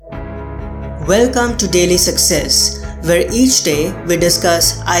Welcome to Daily Success, where each day we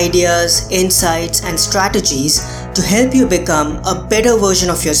discuss ideas, insights, and strategies to help you become a better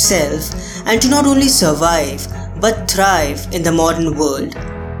version of yourself and to not only survive but thrive in the modern world.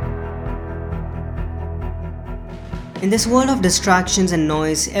 In this world of distractions and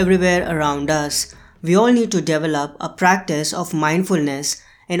noise everywhere around us, we all need to develop a practice of mindfulness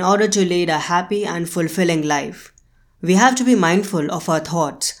in order to lead a happy and fulfilling life. We have to be mindful of our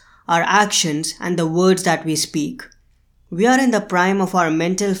thoughts, our actions, and the words that we speak. We are in the prime of our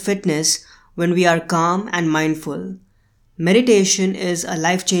mental fitness when we are calm and mindful. Meditation is a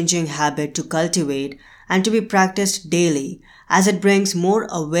life-changing habit to cultivate and to be practiced daily as it brings more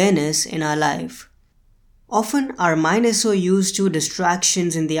awareness in our life. Often our mind is so used to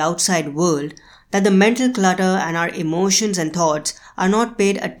distractions in the outside world that the mental clutter and our emotions and thoughts are not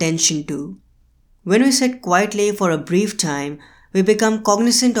paid attention to. When we sit quietly for a brief time, we become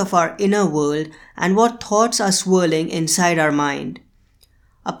cognizant of our inner world and what thoughts are swirling inside our mind.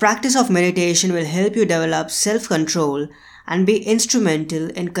 A practice of meditation will help you develop self-control and be instrumental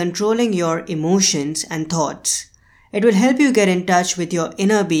in controlling your emotions and thoughts. It will help you get in touch with your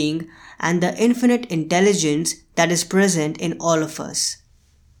inner being and the infinite intelligence that is present in all of us.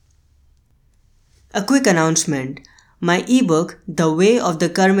 A quick announcement. My ebook, The Way of the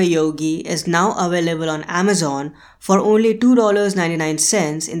Karma Yogi, is now available on Amazon for only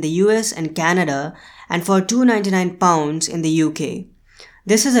 $2.99 in the US and Canada and for £2.99 in the UK.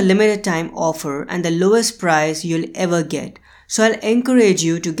 This is a limited time offer and the lowest price you'll ever get, so I'll encourage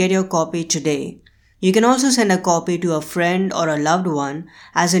you to get your copy today. You can also send a copy to a friend or a loved one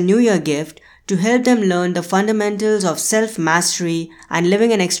as a New Year gift to help them learn the fundamentals of self-mastery and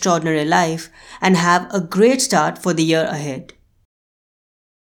living an extraordinary life and have a great start for the year ahead.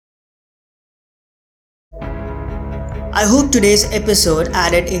 I hope today's episode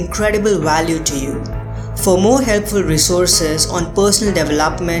added incredible value to you. For more helpful resources on personal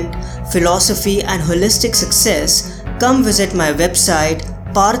development, philosophy, and holistic success, come visit my website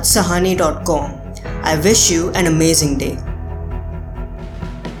parthsahani.com. I wish you an amazing day.